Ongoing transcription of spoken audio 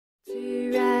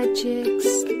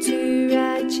Two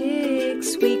Rad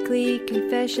Chicks, weekly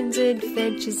confessions,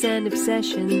 adventures, and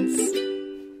obsessions.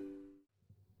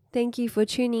 Thank you for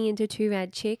tuning into Two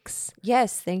Rad Chicks.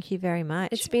 Yes, thank you very much.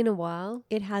 It's been a while.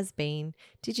 It has been.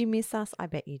 Did you miss us? I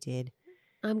bet you did.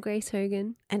 I'm Grace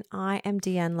Hogan. And I am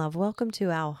Deanne Love. Welcome to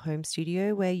our home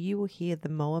studio where you will hear the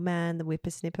mower man, the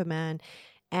whippersnipper man,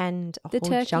 and a whole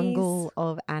turkeys. jungle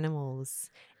of animals.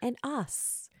 And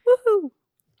us. Woohoo!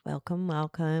 Welcome,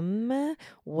 welcome.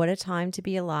 What a time to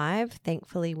be alive.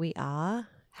 Thankfully we are.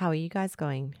 How are you guys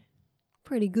going?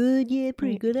 Pretty good, yeah,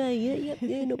 pretty good.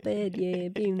 Yeah, not bad, yeah.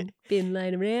 Been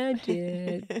laying around,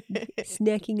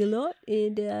 snacking a lot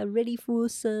and ready for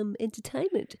some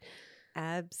entertainment.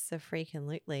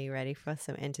 Abso-freaking-lutely ready for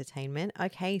some entertainment.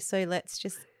 Okay, so let's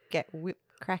just get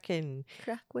cracking.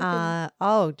 Crack whipping.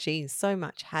 Oh, geez, so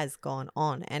much has gone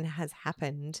on and has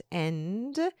happened.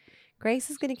 And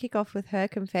Grace is going to kick off with her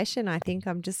confession. I think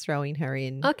I'm just throwing her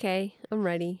in. Okay, I'm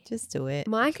ready. Just do it.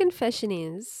 My confession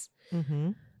is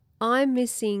I'm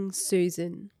missing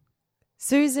Susan.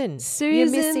 Susan. You're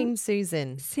missing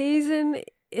Susan. Susan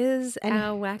is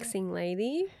our waxing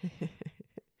lady.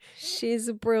 She's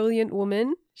a brilliant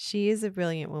woman. She is a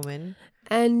brilliant woman.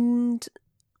 And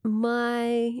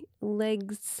my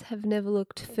legs have never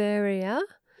looked furrier.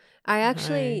 I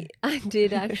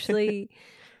did actually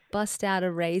bust out a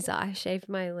razor. I shaved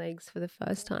my legs for the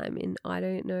first time in I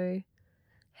don't know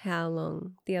how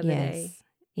long the other day.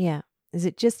 Yeah. Is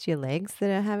it just your legs that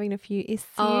are having a few issues?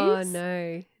 Oh,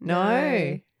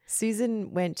 no.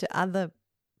 Susan went to other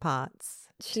parts.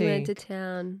 She went to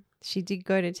town. She did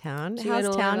go to town. She How's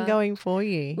went all town over. going for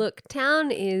you? Look,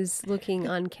 town is looking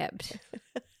unkept.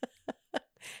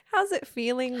 How's it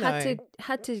feeling though?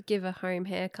 Had to give a home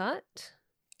haircut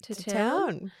to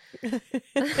town.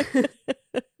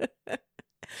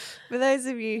 For those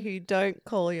of you who don't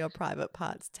call your private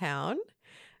parts town,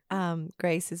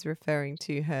 Grace is referring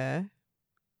to her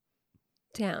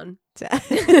town.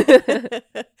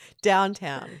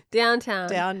 Downtown.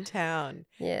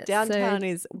 Yeah. Downtown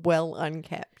is well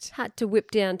unkept. Had to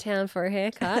whip downtown for a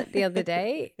haircut the other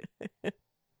day.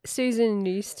 Susan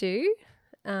used to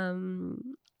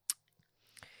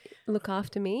look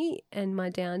after me and my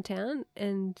downtown,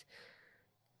 and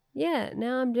yeah,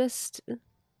 now I'm just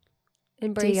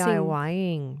embracing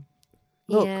DIYing.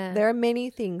 Look, there are many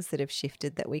things that have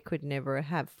shifted that we could never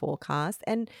have forecast.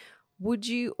 And would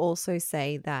you also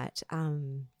say that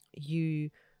you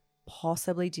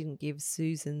possibly didn't give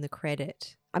Susan the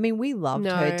credit? I mean, we loved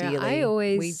her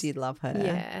dearly. We did love her.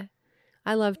 Yeah.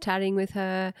 I love chatting with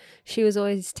her. She was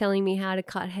always telling me how to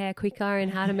cut hair quicker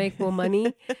and how to make more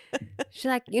money. She's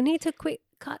like, you need to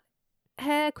cut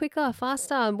hair quicker,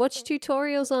 faster, watch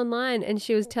tutorials online. And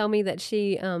she was telling me that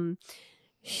she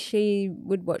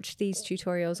would watch these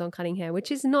tutorials on cutting hair, which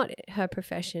is not her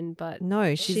profession, but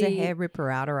no, she's a hair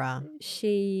ripper-outerer.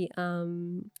 She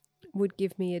would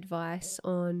give me advice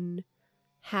on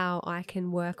how I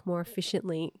can work more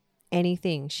efficiently.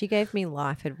 Anything. She gave me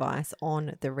life advice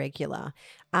on the regular.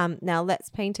 Now let's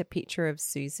paint a picture of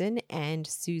Susan and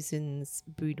Susan's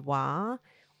boudoir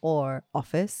or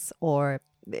office, or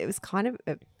it was kind of,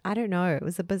 I don't know, it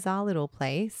was a bizarre little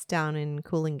place down in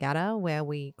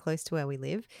Coolangatta close to where we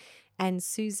live. And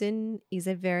Susan is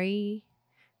a very,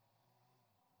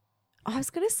 I was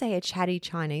going to say a chatty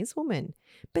Chinese woman,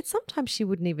 but sometimes she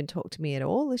wouldn't even talk to me at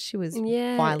all as she was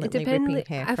violently ripping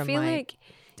hair from my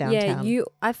downtown. Yeah,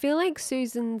 I feel like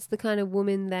Susan's the kind of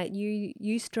woman that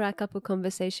you strike up a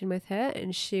conversation with her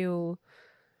and she'll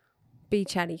be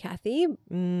chatty Cathy.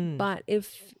 But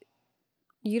if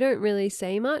you don't really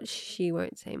say much, she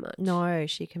won't say much. No,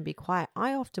 she can be quiet.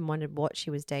 I often wondered what she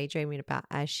was daydreaming about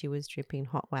as she was dripping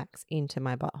hot wax into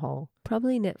my butthole.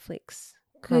 Probably Netflix.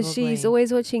 Because she's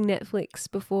always watching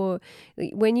Netflix before.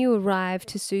 When you arrive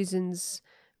to Susan's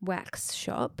wax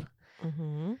shop,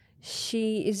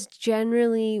 she is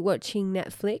generally watching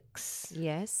Netflix.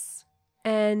 Yes.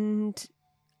 And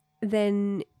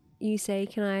then you say,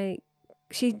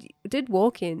 she did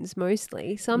walk-ins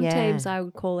mostly. Sometimes I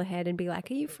would call ahead and be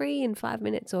like, are you free in 5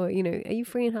 minutes? Or, are you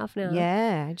free in half an hour?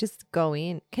 Yeah, just go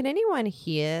in. Can anyone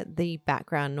hear the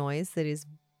background noise that is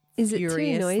it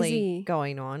too noisy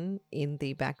going on in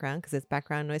the background? Because it's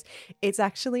background noise. It's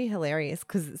actually hilarious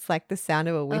because it's like the sound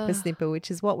of a whippersnipper,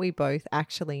 which is what we both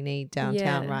actually need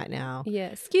downtown right now. Yeah.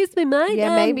 Excuse me, mate.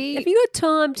 Yeah, maybe. Have you got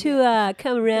time to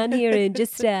come around here and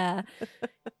just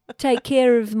take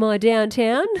care of my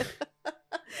downtown?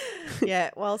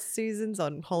 Yeah, well, Susan's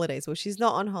on holidays. Well, she's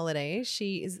not on holiday.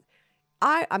 She is.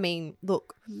 I mean,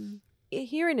 look,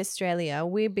 here in Australia,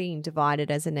 we're being divided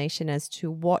as a nation as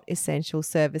to what essential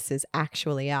services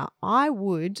actually are. I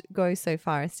would go so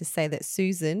far as to say that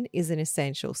Susan is an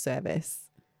essential service.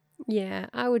 Yeah,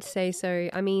 I would say so.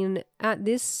 I mean, at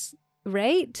this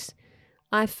rate,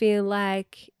 I feel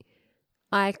like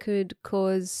I could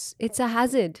cause it's a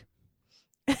hazard.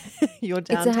 You're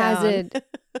downtown. It's a hazard.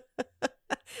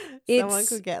 Someone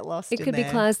could get lost. It in could be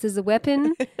there. classed as a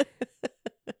weapon.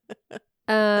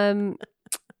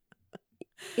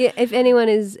 If anyone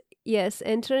is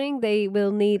entering, they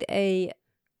will need a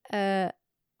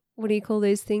what do you call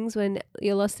those things when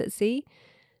you're lost at sea?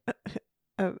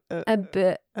 A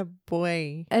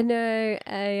buoy. No,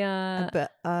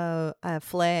 a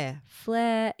flare.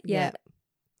 Flare. Yeah. Yep.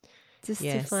 Just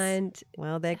Yes. to find.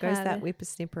 Well, there goes how that to-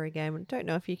 whippersnipper again. I don't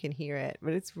know if you can hear it,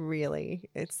 but it's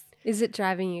Is it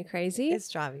driving you crazy? it's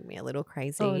driving me a little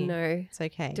crazy. Oh no. It's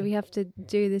okay. Do we have to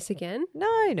do this again? No.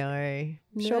 I'm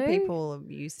sure No? people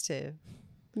are used to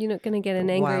You're not going to get an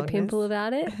angry wildness. pimple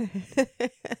about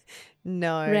it?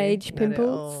 No. Rage not at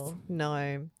pimples? all.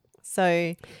 No.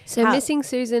 So So How- missing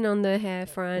Susan on the hair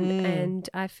front, Mm. and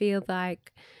I feel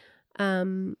like,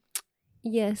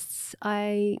 yes,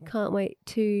 I can't wait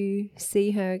to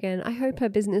see her again. I hope her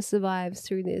business survives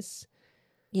through this.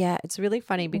 yeah, it's really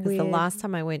funny because the Weird. last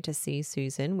time I went to see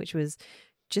Susan, which was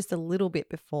just a little bit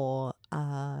before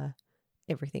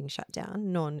everything shut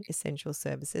down, non-essential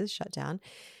services shut down,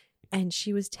 and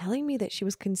she was telling me that she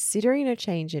was considering a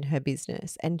change in her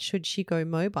business and should she go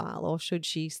mobile or should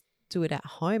she do it at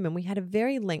home. And we had a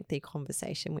very lengthy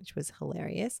conversation, which was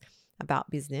hilarious, about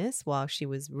business while she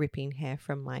was ripping hair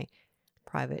from my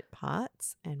private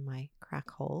parts and my crack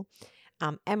hole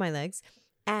and my legs.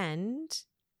 And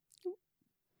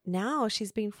now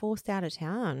she's been forced out of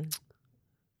town.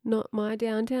 Not my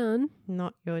downtown.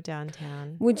 Not your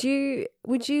downtown. Would you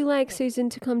like Susan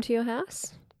to come to your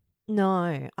house?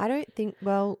 No, I don't think.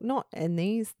 Well, not in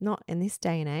this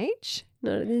day and age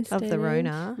Not at this of day the and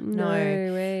age? Rona. No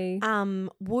way.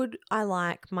 Would I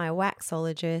like my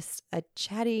waxologist, a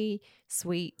chatty,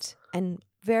 sweet, and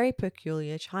very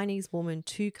peculiar Chinese woman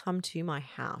to come to my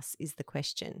house? Is the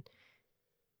question.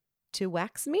 To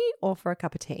wax me or for a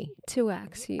cup of tea? To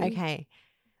wax you. Okay.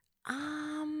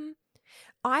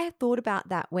 I thought about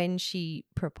that when she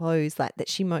proposed, like that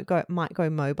she might go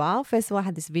mobile. First of all, I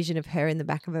had this vision of her in the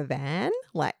back of a van,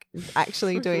 like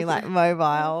actually doing like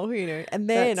mobile, And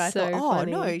then That's I thought, so oh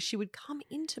funny. no, she would come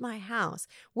into my house.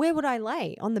 Where would I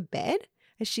lay? On the bed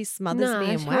as she smothers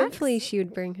me in wax? Hopefully she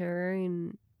would bring her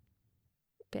own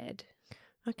bed.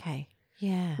 Okay.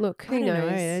 Yeah. Look, who I don't know. knows?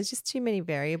 There's just too many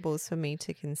variables for me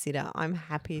to consider. I'm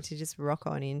happy to just rock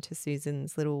on into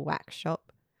Susan's little wax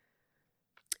shop.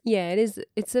 Yeah, it is.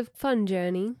 It's a fun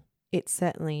journey. It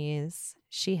certainly is.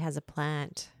 She has a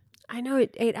plant. I know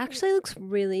it actually looks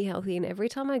really healthy, and every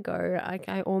time I go,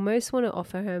 I almost want to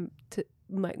offer her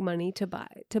money to buy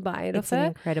it It's off an her.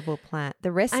 incredible plant.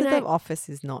 The rest And of the I office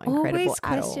is not incredible Always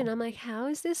at all. question. I'm like, how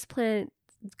is this plant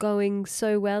going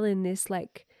so well in this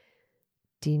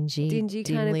Dingy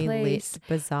kind of dimly place? lit,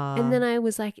 bizarre. And then I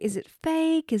was like, is it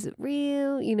fake? Is it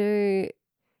real?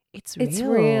 it's real. It's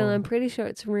real. I'm pretty sure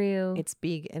it's real. It's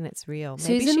big and it's real.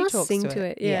 Maybe Susan she must talks sing to to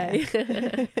it.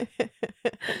 it.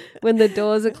 When the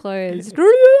doors are closed.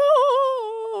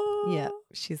 Yeah,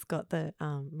 she's got the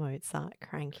Mozart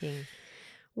cranking.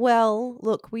 Well,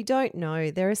 look, we don't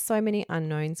know. There are so many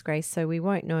unknowns, Grace, so we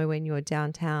won't know when your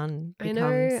downtown I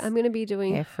becomes know. I'm going to be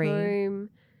doing hair-free.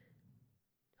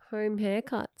 home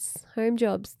haircuts, home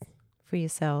jobs for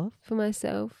yourself. for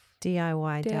myself.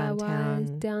 DIY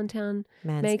DIYs, downtown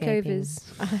manscaping.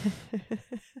 makeovers.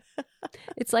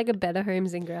 It's like a Better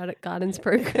Homes and Gardens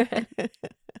program.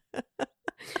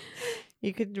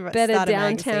 You could Better start a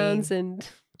downtowns magazine. and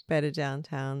Better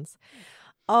downtowns.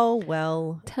 Oh,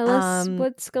 well. tell us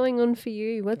what's going on for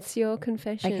you. What's your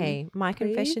confession? Okay, my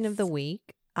confession of the please?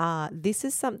 week. This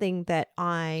is something that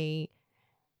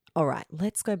all right,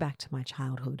 let's go back to my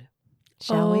childhood.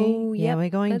 Shall Oh, we? Yeah, yep. we're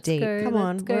going Let's deep. go, Come let's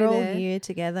on. go We're all there. here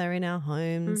together in our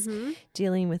homes, Mhm.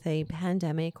 dealing with a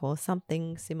pandemic or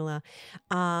something similar.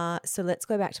 So let's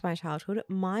go back to my childhood.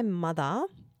 My mother,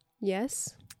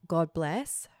 Yes. God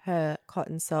bless her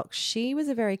cotton socks, she was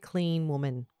a very clean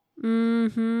woman.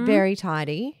 Mm-hmm. Very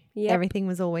tidy. Yep. Everything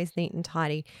was always neat and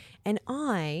tidy. And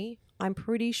I'm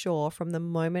pretty sure from the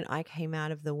moment I came out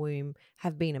of the womb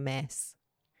have been a mess.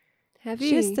 Have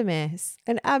you? Just a mess.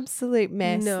 An absolute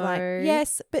mess. No. Like,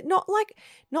 yes, but not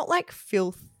like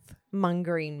filth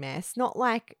mongering mess. Not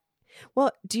like,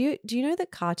 well, do you know the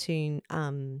cartoon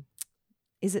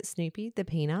is it Snoopy, the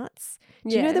Peanuts?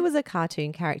 Do you know there was a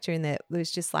cartoon character in there that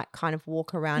was just like kind of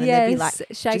walk around and there'd be like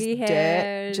shaggy just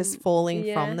hair dirt just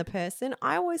falling from the person?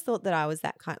 I always thought that I was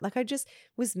that kind. Like I just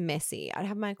was messy. I'd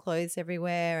have my clothes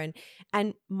everywhere,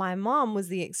 and my mom was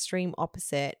the extreme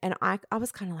opposite. And I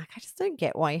was kind of like, I just don't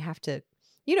get why you have to,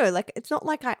 like it's not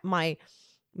like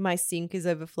my sink is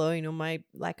overflowing or I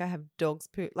have dog's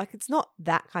poo. Like it's not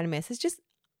that kind of mess. It's just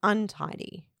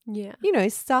untidy. Yeah.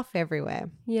 Stuff everywhere.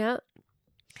 Yeah.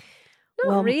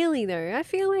 Not really though. I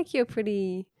feel like you're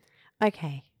pretty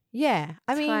Yeah.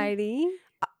 I mean, tidy.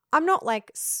 I'm not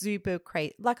like super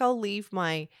crazy. Like I'll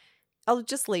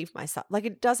just leave my stuff. Like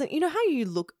it doesn't, how you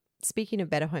look, speaking of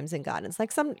Better Homes and Gardens,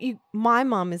 like my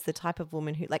mum is the type of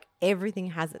woman who like everything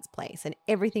has its place and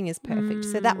everything is perfect.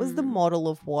 So that was the model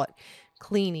of what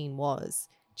cleaning was.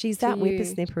 Geez, that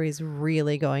whippersnipper is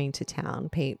really going to town,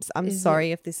 peeps. I'm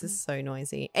sorry if this is so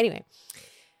noisy. Anyway,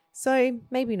 so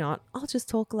maybe not. I'll just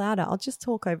talk louder. I'll just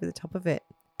talk over the top of it.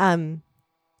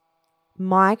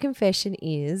 My confession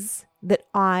is that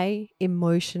I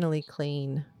emotionally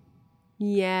clean.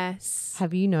 Yes.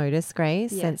 Have you noticed,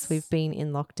 Grace, since we've been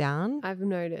in lockdown? I've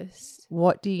noticed.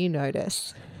 What do you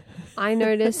notice? I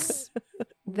notice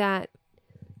that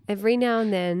every now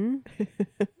and then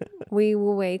we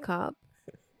will wake up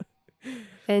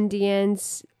and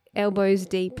Deanne's elbows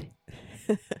deep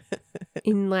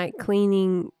in like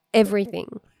cleaning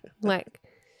everything. Like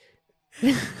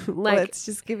well, it's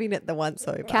just giving it the once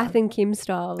over. Kath and Kim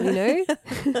style,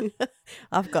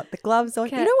 I've got the gloves on.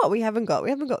 You know what we haven't got? We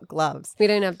haven't got gloves. We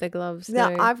don't have the gloves.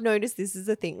 Now, I've noticed this is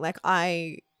a thing. Like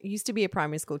I used to be a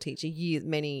primary school teacher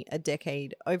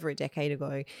over a decade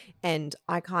ago. And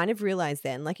I kind of realized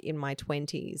then, like in my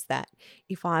 20s, that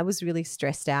if I was really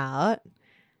stressed out,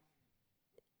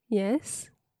 yes,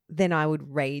 then I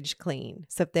would rage clean.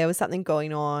 So if there was something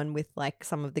going on with like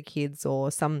some of the kids or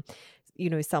some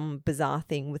bizarre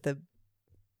thing with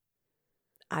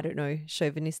I don't know,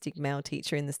 chauvinistic male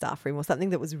teacher in the staff room or something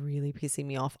that was really pissing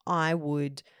me off,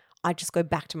 I'd just go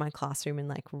back to my classroom and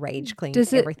like rage clean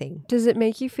everything. Does it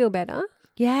make you feel better?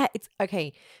 Yeah, it's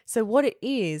okay. So what it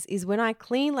is when I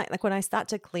clean, like when I start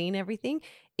to clean everything,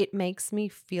 it makes me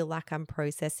feel like I'm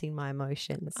processing my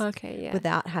emotions. Okay, yeah.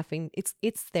 Without having, it's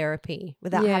therapy,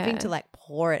 without having to like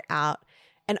pour it out.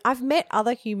 And I've met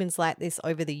other humans like this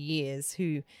over the years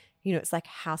who, it's like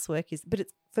housework but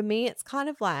for me, it's kind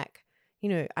of like,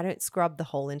 I don't scrub the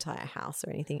whole entire house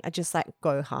or anything. I just like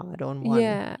go hard on one,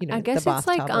 I guess the it's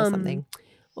like bathtub or something.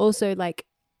 Also like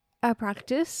a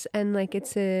practice and like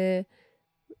it's a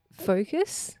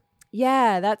focus.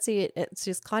 Yeah, that's it. It's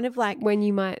just kind of like when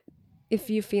you might, if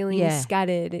you're feeling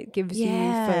scattered, it gives you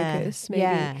focus maybe.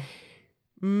 Yeah.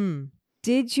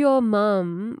 Did your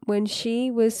mum, when she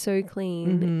was so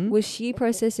clean, was she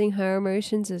processing her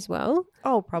emotions as well?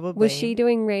 Oh, probably. Was she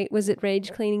doing was it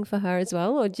rage cleaning for her as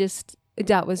well, or just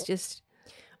that was just?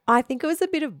 I think it was a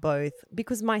bit of both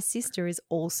because my sister is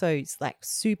also like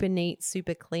super neat,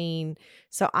 super clean.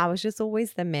 So I was just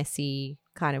always the messy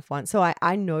kind of one. So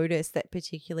I noticed that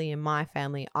particularly in my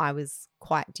family, I was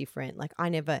quite different. Like I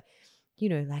never,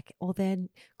 like all their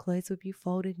clothes would be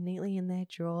folded neatly in their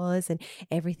drawers and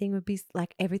everything would be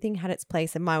like everything had its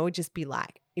place. And mine would just be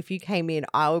like, if you came in,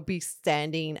 I would be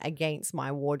standing against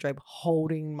my wardrobe,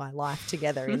 holding my life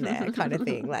together in there kind of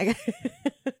thing. Like,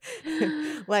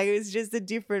 like it was just a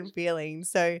different feeling.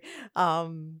 So,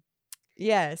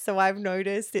 so I've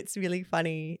noticed it's really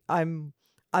funny.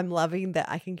 I'm loving that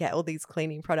I can get all these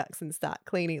cleaning products and start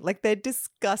cleaning. Like they're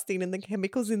disgusting and the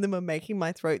chemicals in them are making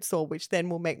my throat sore, which then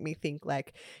will make me think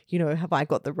like, have I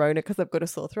got the Rona because I've got a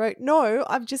sore throat? No,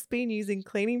 I've just been using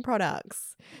cleaning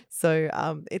products. So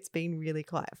it's been really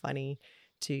quite funny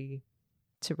to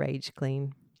rage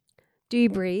clean. Do you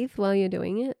breathe while you're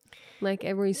doing it? Like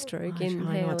every stroke, I try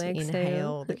inhale, not to exhale.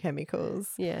 inhale the chemicals.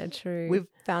 Yeah, true. We've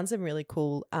found some really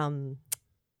cool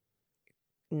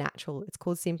natural. It's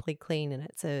called Simply Clean, and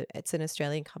it's an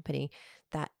Australian company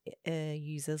that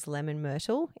uses lemon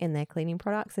myrtle in their cleaning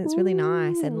products, and it's really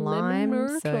nice, and lime.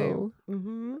 Lemon So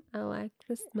myrtle. I like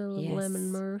the smell of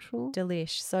lemon myrtle.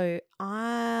 Delish. So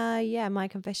my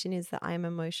confession is that I am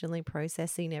emotionally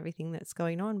processing everything that's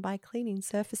going on by cleaning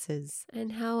surfaces.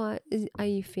 And how are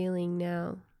you feeling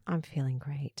now? I'm feeling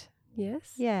great.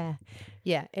 Yes. Yeah.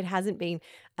 It hasn't been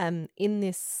in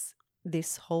this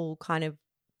whole kind of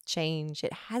change.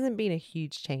 It hasn't been a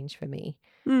huge change for me.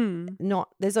 Not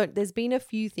there's been a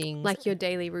few things, like your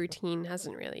daily routine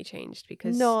hasn't really changed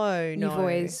because no you've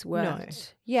always worked. No.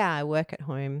 Yeah, I work at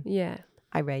home. Yeah,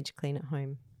 I rage clean at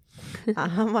home.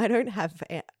 I don't have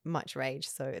much rage,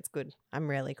 so it's good. I'm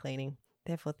rarely cleaning,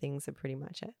 therefore things are pretty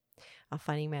much a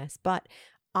funny mess. But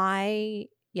I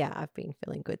yeah, I've been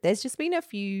feeling good. There's just been a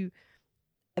few,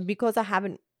 and because I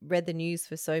haven't read the news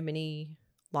for so many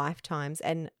lifetimes,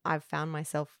 and I've found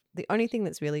myself, the only thing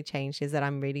that's really changed is that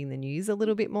I'm reading the news a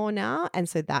little bit more now, and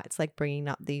so that's like bringing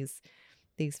up these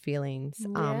feelings.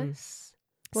 Yes.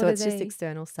 So What are it's just they?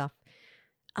 external stuff.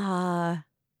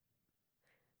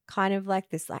 Kind of like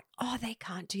this, like, oh, they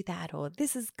can't do that, or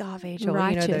this is garbage, or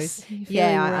Righteous. you know, those. You're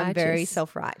Yeah, feeling I'm very righteous.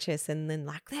 self-righteous, and then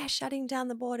like they're shutting down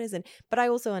the borders, but I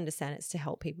also understand it's to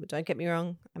help people. Don't get me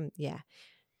wrong.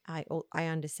 I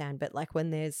understand, but like when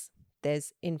there's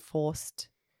enforced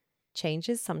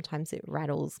changes, sometimes it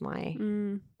rattles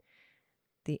the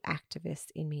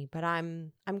activist in me. But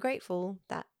I'm grateful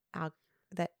that our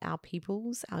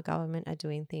peoples, our government are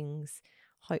doing things,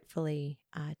 hopefully,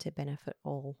 to benefit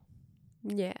all.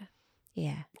 Yeah,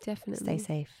 Yeah. definitely. Stay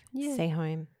safe. Yeah. Stay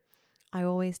home. I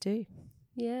always do.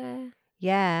 Yeah.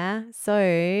 Yeah. So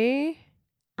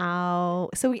we are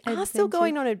still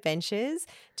going on adventures.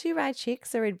 Two Rad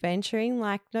Chicks are adventuring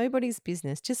like nobody's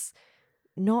business. Just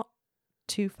not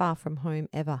too far from home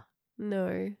ever.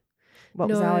 No. What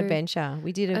was our No. adventure?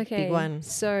 We did a big one.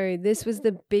 So this was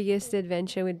the biggest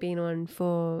adventure we'd been on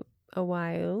for a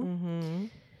while. Mm-hmm.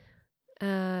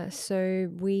 So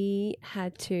we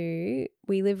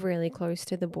live really close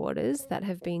to the borders that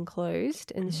have been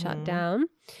closed and shut down.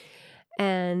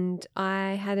 And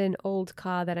I had an old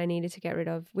car that I needed to get rid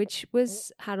of, which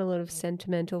had a lot of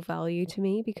sentimental value to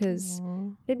me because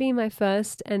it'd been my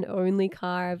first and only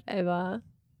car I've ever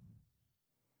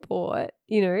bought,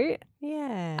 you know.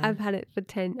 Yeah. I've had it for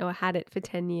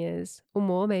 10 years or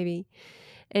more maybe.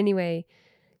 Anyway,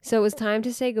 so it was time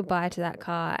to say goodbye to that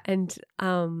car, and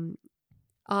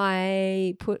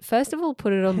I first of all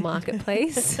put it on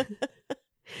Marketplace.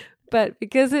 But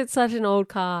because it's such an old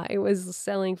car, it was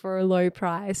selling for a low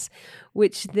price,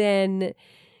 which then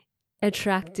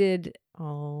attracted,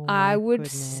 I would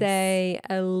say,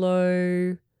 a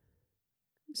low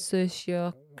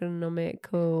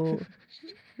socioeconomical,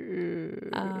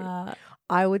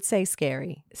 I would say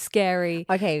scary. A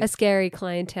scary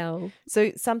clientele.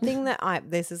 So something that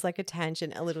this is like a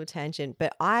little tangent,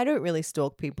 but I don't really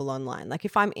stalk people online. Like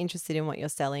if I'm interested in what you're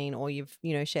selling or you've,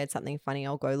 shared something funny,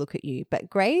 I'll go look at you. But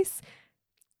Grace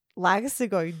likes to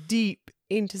go deep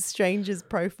into strangers'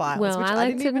 profiles. Well, which I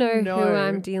like didn't to even know who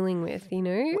I'm dealing with,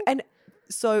 And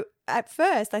so at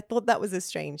first I thought that was a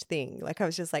strange thing. Like I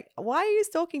was just like, why are you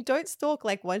stalking? Don't stalk.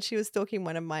 Like once she was stalking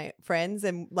one of my friends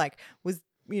and like was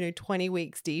 20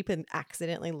 weeks deep and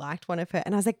accidentally liked one of her.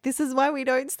 And I was like, this is why we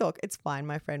don't stalk. It's fine.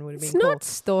 My friend would have been It's not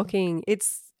stalking.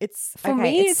 It's for okay,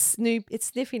 me, it's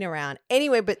sniffing around.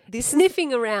 Anyway, but this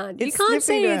sniffing around. You can't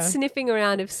say it's sniffing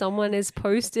around if someone has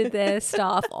posted their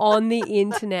stuff on the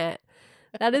internet.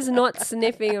 That is not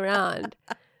sniffing around.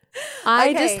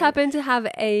 I just happen to have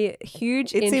a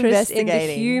huge interest in the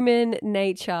human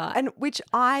nature, and which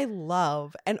I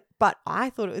love. But I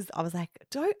thought I was like,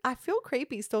 I feel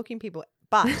creepy stalking people.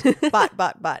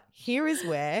 But here is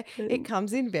where it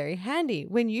comes in very handy.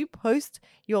 When you post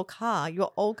your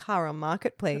old car on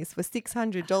Marketplace for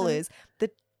 $600, the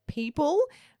people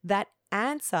that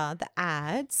answer the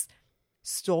ads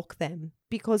stalk them,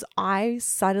 because I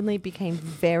suddenly became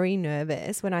very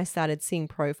nervous when I started seeing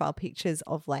profile pictures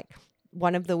of like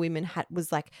one of the women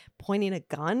was like pointing a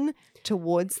gun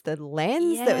towards the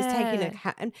lens that was taking a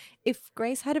cat. And if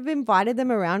Grace had have invited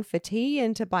them around for tea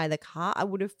and to buy the car, I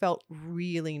would have felt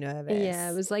really nervous.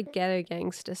 Yeah, it was like ghetto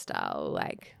gangster style.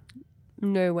 Like,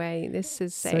 no way, this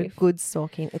is safe. So good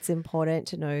stalking. It's important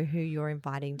to know who you're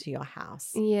inviting to your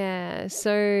house. Yeah.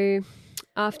 So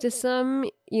after some,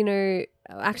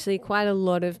 actually quite a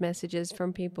lot of messages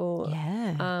from people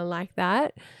like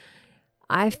that,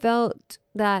 I felt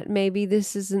that maybe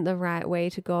this isn't the right way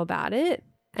to go about it.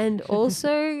 And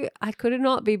also I could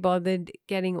not be bothered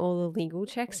getting all the legal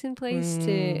checks in place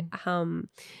to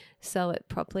sell it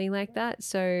properly like that.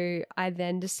 So I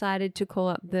then decided to call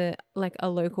up a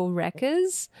local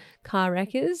car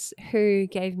wreckers, who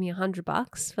gave me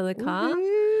 $100 for the car.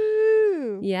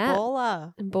 Woo-hoo. Yeah.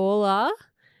 Baller.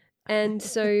 And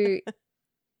so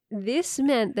this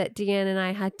meant that Deanne and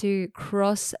I had to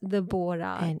cross the border.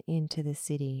 And into the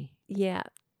city. Yeah.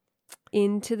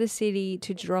 Into the city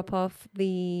to drop off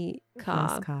the car.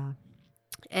 First car.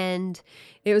 And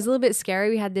it was a little bit scary.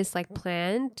 We had this like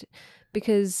planned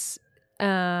because,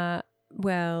 Deanne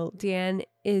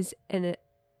is in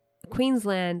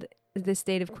Queensland, the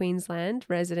state of Queensland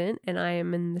resident, and I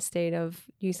am in the state of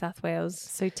New South Wales.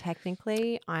 So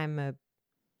technically I'm a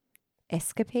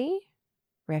escapee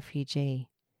refugee.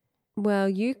 Well,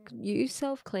 you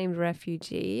self-claimed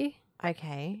refugee.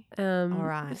 Okay. All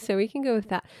right. So we can go with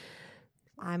that.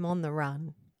 I'm on the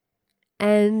run.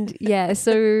 And yeah,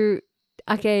 so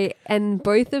okay, and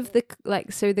both of the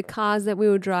so the cars that we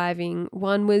were driving,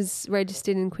 one was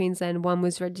registered in Queensland, one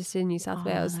was registered in New South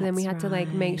Wales. And then we had to like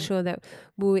make sure that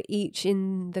we were each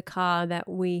in the car that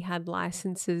we had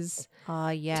licenses Oh,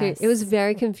 yes. to. It was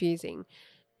very confusing.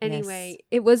 Anyway,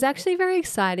 it was actually very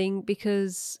exciting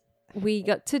because we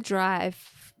got to drive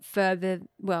further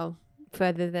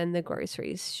than the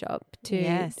groceries shop to.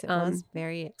 Yes, it was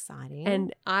very exciting.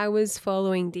 And I was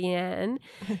following Deanne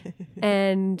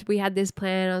and we had this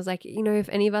plan. I was like, if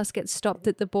any of us get stopped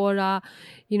at the border,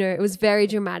 it was very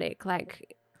dramatic.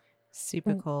 Like,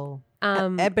 super cool.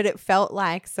 But it felt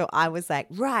like, so I was like,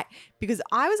 right, because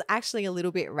I was actually a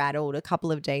little bit rattled a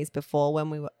couple of days before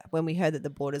when we heard that the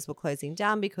borders were closing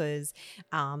down, because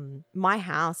my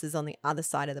house is on the other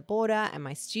side of the border and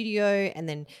my studio, and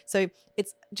then so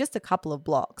it's just a couple of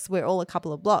blocks. We're all a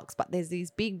couple of blocks, but there's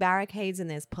these big barricades and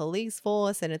there's police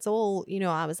force, and it's all,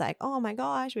 I was like, oh my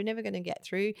gosh, we're never going to get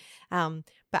through.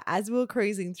 But as we were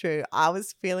cruising through, I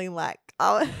was feeling like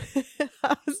I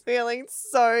was feeling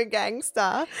so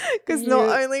gangster, because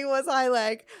not only was I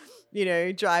like,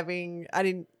 driving,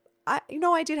 I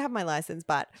did have my license,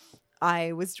 but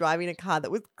I was driving a car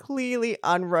that was clearly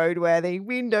unroadworthy,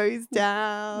 windows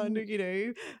down,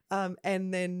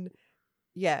 and then,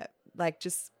 yeah, like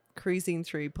just cruising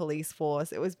through police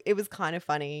force. It was kind of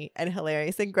funny and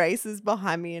hilarious. And Grace is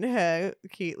behind me in her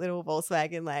cute little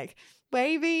Volkswagen, like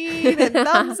waving and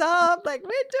thumbs up, like, we're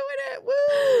doing it,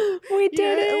 woo, we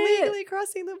did it, illegally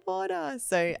crossing the border.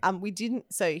 So we didn't.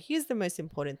 So here's the most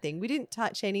important thing: we didn't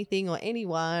touch anything or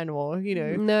anyone, or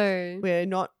no, we're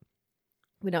not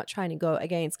trying to go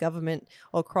against government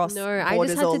or cross I just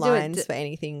borders had or to lines for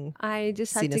anything. I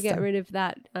just had to get rid of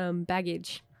that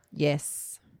baggage.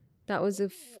 Yes. That was a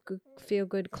feel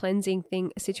good cleansing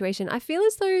situation. I feel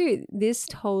as though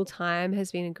this whole time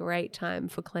has been a great time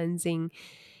for cleansing,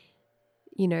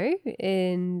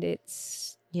 and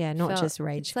it's not just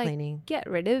rage cleaning. Like, get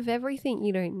rid of everything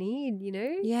you don't need,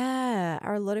 Yeah.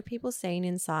 Are a lot of people staying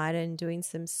inside and doing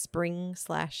some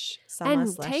spring/summer/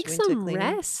 and take winter some cleaning?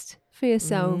 rest for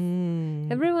yourself.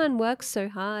 Everyone works so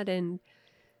hard, and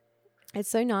it's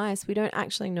so nice. We don't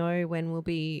actually know when we'll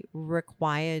be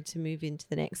required to move into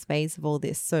the next phase of all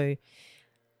this. So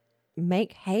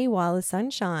make hay while the sun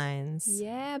shines.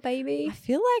 Yeah, baby. I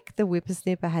feel like the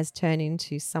whippersnipper has turned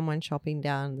into someone chopping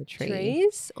down the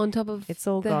trees on top of it's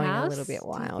all the going house, a little bit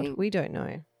wild. We don't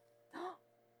know.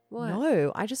 What?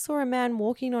 No, I just saw a man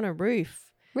walking on a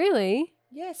roof. Really?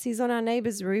 Yes, he's on our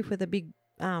neighbour's roof with a big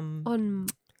on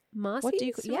Marcy's what do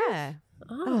you roof? Yeah.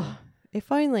 Oh, if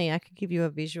only I could give you a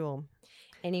visual.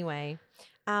 Anyway,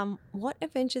 what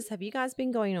adventures have you guys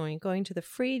been going on? Going to the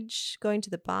fridge, going to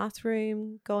the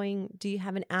bathroom, do you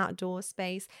have an outdoor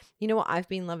space? You know what I've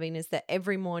been loving is that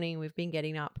every morning we've been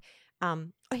getting up.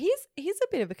 Here's a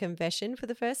bit of a confession. For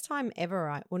the first time ever,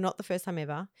 right? Well, not the first time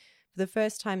ever. For the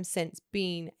first time since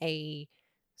being a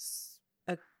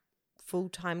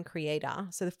full-time creator,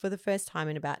 so for the first time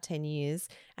in about 10 years,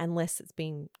 unless it's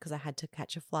been because I had to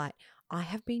catch a flight, I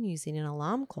have been using an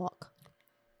alarm clock.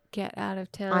 Get out of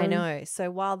town. I know.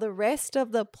 So while the rest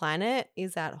of the planet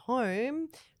is at home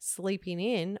sleeping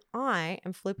in, I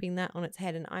am flipping that on its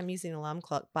head, and I'm using an alarm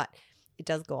clock, but it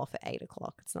does go off at 8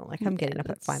 o'clock. It's not like I'm getting up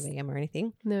at 5 a.m. or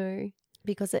anything. No.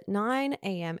 Because at 9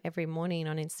 a.m. every morning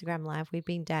on Instagram Live, we've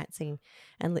been dancing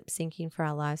and lip syncing for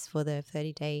our lives for the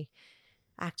 30-day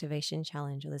activation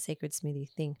challenge, or the sacred smoothie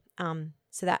thing.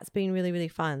 So that's been really, really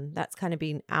fun. That's kind of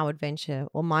been our adventure,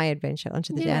 or my adventure,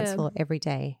 onto the dance floor every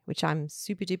day, which I'm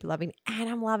super duper loving. And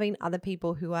I'm loving other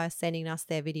people who are sending us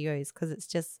their videos, because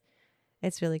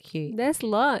it's really cute. There's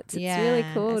lots. It's really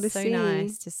cool to see. It's so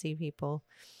nice to see people.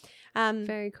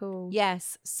 Very cool.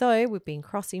 Yes. So we've been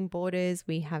crossing borders.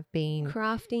 We have been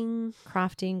crafting,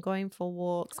 going for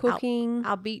walks, cooking.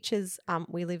 Our beaches.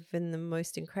 We live in the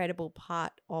most incredible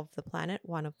part of the planet,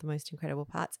 one of the most incredible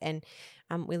parts, and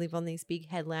we live on these big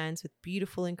headlands with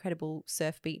beautiful, incredible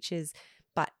surf beaches.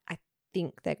 But I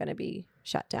think they're going to be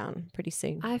shut down pretty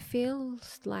soon. I feel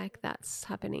like that's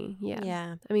happening. Yeah.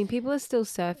 Yeah. I mean, people are still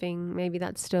surfing. Maybe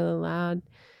that's still allowed.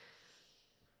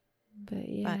 But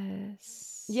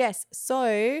yes.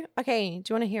 So, okay, do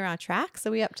you want to hear our tracks?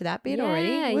 Are we up to that bit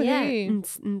already? Yeah.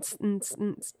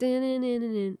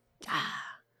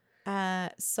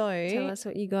 So tell us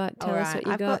what you got.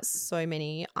 I've got so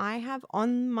many. I have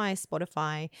on my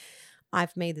Spotify,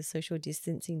 I've made the social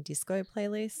distancing disco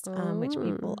playlist, which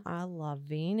people are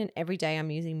loving. And every day I'm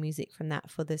using music from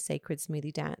that for the sacred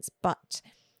smoothie dance. But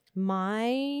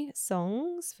my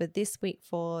songs for this week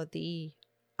for the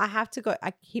I have to go.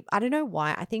 I don't know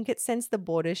why. I think it's since the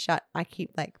borders shut, I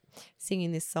keep like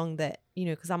singing this song that,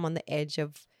 because I'm on the edge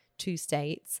of 2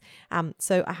 states.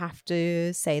 So I have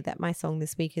to say that my song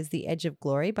this week is The Edge of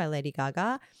Glory by Lady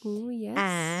Gaga. Oh, yes.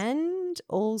 And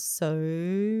also,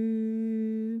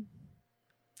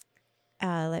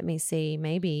 let me see,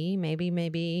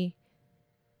 maybe.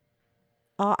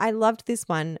 Oh, I loved this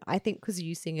one. I think because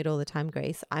you sing it all the time,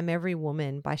 Grace. I'm Every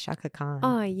Woman by Shaka Khan.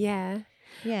 Oh, yeah.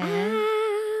 Yeah.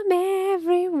 I'm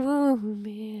every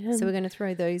woman. So we're going to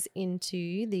throw those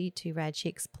into the Two Rad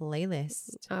Chicks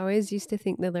playlist. I always used to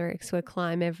think the lyrics were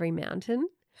climb every mountain.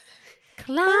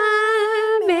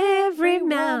 Climb every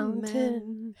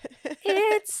mountain.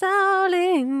 It's all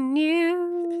in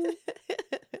you.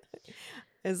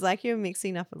 It's like you're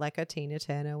mixing up like a Tina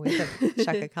Turner with a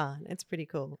Shaka Khan. It's pretty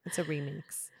cool. It's a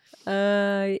remix.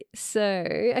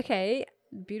 Okay.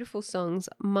 Beautiful songs.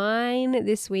 Mine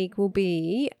this week will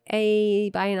be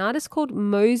by an artist called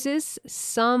Moses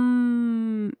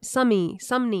Sumney.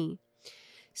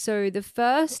 So the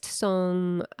first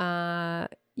song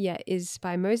is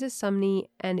by Moses Sumney,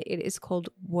 and it is called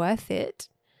Worth It,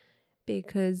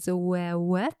 because we're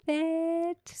worth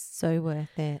it. So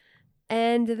worth it.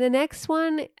 And the next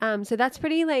one, so that's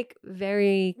pretty like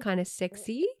very kind of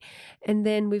sexy. And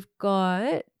then we've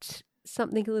got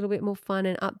something a little bit more fun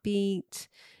and upbeat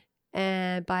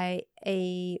by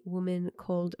a woman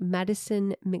called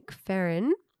Madison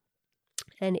McFerrin.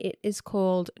 And it is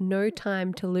called No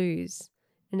Time to Lose.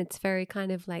 And it's very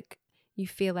kind of like you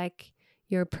feel like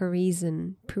you're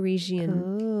Parisian.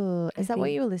 Cool. Is that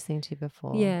what you were listening to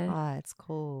before? Yeah. Oh, it's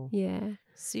cool. Yeah.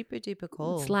 Super duper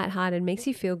cool. It's lighthearted. Makes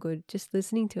you feel good. Just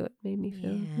listening to it made me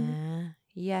feel Yeah.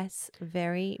 Yes.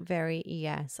 Very, very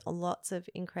yes. Lots of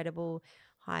incredible,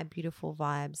 high, beautiful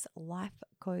vibes. Life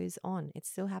goes on. It's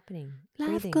still happening. Life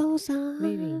Breathing, goes on.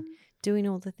 moving, doing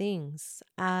all the things.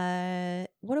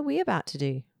 What are we about to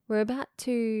do? We're about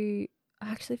to... I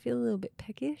actually feel a little bit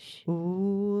peckish.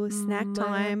 Ooh, snack Might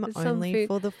time have some only food.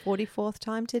 for the 44th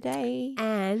time today.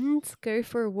 And go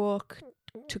for a walk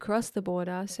to cross the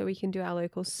border so we can do our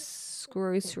local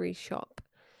grocery shop.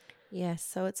 Yes,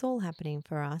 so it's all happening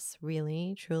for us,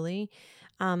 really, truly.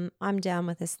 I'm down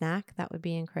with a snack. That would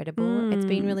be incredible. It's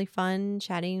been really fun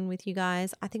chatting with you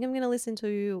guys. I think I'm going to listen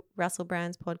to Russell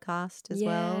Brand's podcast as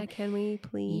well. Yeah, can we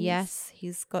please? Yes,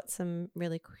 he's got some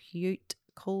really cute,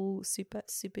 cool, super,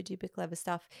 super duper clever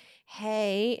stuff.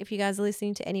 Hey, if you guys are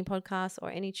listening to any podcasts or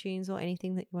any tunes or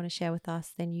anything that you want to share with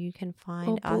us, then you can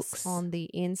find us on the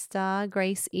Insta.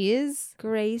 Grace is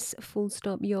Grace, full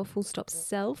stop, your full stop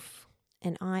self.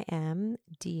 and I am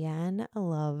Deanne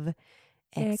Love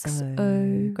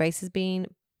XO. Grace has been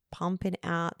pumping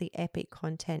out the epic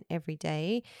content every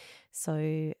day.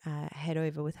 So head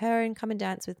over with her and come and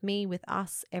dance with me, with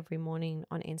us every morning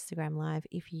on Instagram Live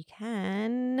if you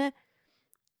can.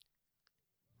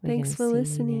 Thanks for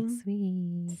listening. Next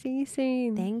week. See you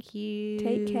soon. Thank you.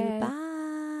 Take care.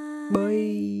 Bye.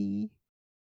 Bye.